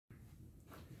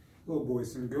Hello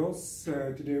boys and girls,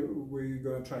 today we're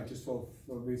gonna try to solve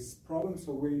this problem.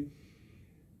 So we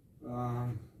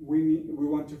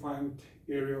want to find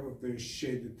area of the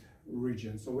shaded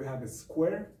region. So we have a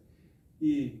square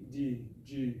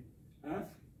EDGF,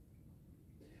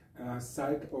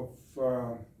 side of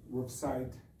with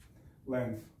side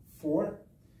length 4.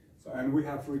 So and we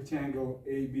have rectangle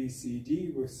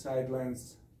ABCD with side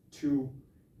lengths 2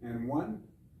 and 1.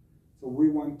 So we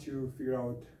want to figure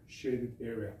out shaded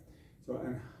area. So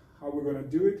and how we're going to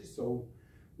do it? So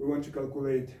we want to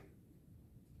calculate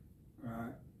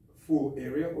full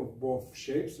area of both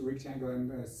shapes, rectangle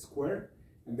and square,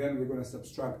 and then we're going to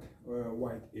subtract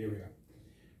white area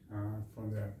from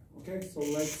there. Okay, so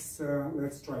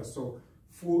let's try. So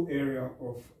full area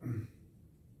of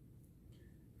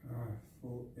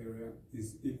full area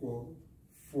is equal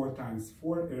 4 times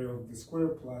 4 area of the square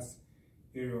plus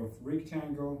area of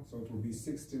rectangle, so it will be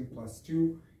 16 plus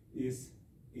 2 is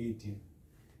 18.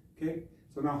 Okay,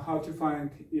 so now how to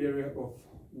find area of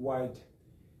white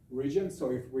region?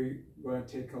 So if we going to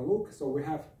take a look, so we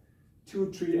have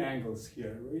two triangles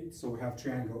here, right? So we have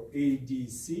triangle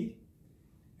ADC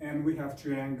and we have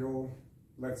triangle,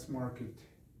 let's mark it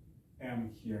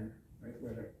M here, right,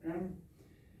 letter M,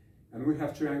 and we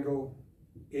have triangle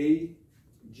AGM,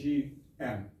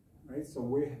 right? So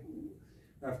we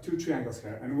have two triangles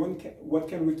here, and what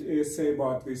can we say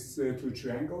about these two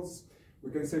triangles? We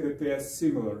can say that they are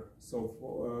similar.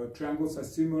 So triangles are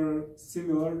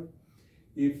similar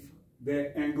if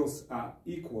their angles are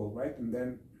equal, right? And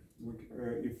then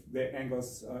if their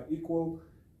angles are equal,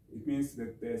 it means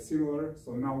that they're similar.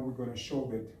 So now we're going to show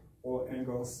that all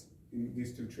angles in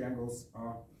these two triangles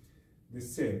are the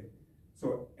same.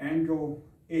 So angle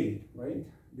A, right?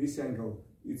 This angle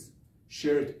is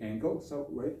shared angle, so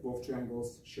right, both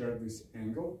triangles share this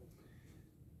angle.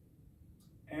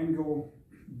 Angle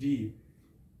D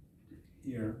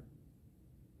here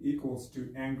equals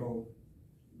to angle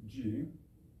G,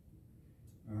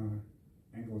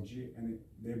 and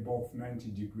they're both 90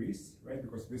 degrees, right?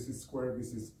 Because this is square,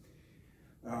 this is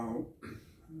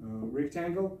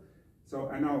rectangle. So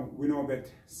I know we know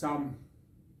that sum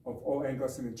of all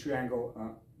angles in the triangle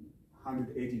are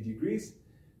 180 degrees.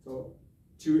 So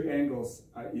two angles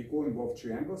are equal in both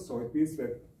triangles, so it means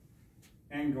that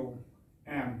angle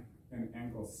M and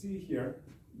angle C here,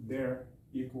 they're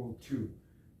equal to.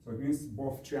 So it means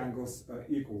both triangles are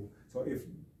equal. So if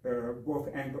both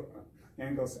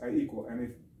angles are equal, and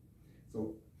if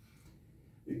so,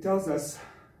 it tells us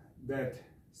that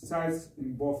sides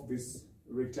in both these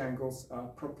rectangles are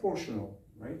proportional,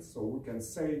 right? So we can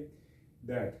say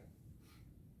that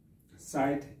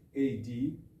side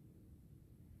AD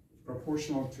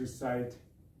proportional to side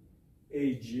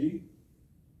AG,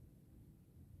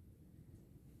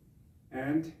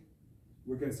 and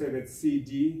we can say that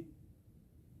CD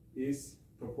is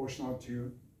proportional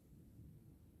to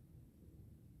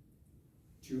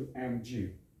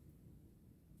MG.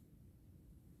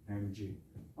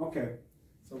 Okay,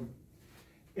 so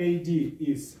AD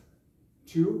is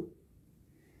 2,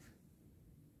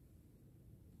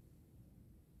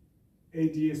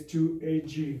 AD is 2,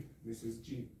 AG, this is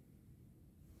G,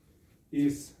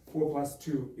 is 4 plus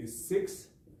 2 is 6,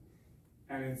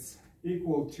 and it's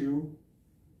equal to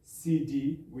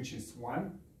CD, which is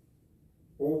 1,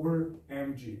 over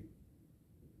MG.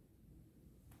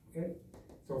 Okay,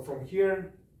 so from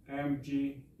here,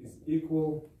 MG is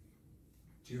equal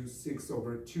to 6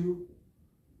 over 2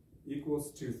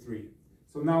 equals to 3.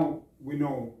 So now we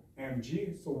know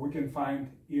MG, so we can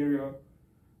find area,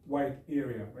 white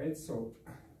area, right? So,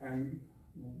 and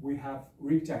we have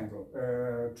rectangle,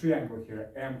 triangle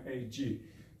here, MAG.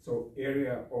 So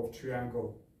area of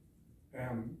triangle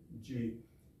MGA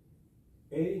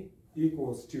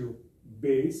equals to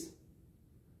base,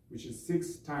 which is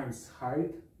 6 times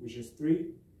height, which is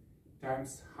 3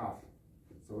 times half.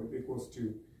 So it equals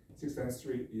to 6 times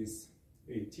 3 is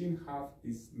 18, half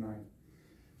is 9.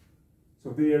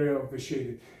 So the area of the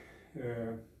shaded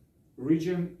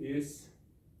region is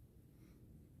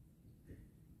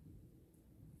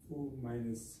full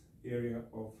minus area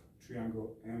of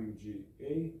triangle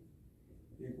MGA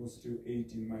equals to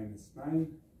 18 minus 9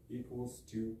 equals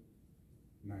to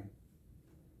 9.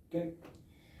 Okay,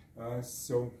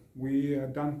 so we are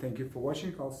done. Thank you for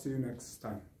watching. I'll see you next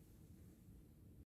time.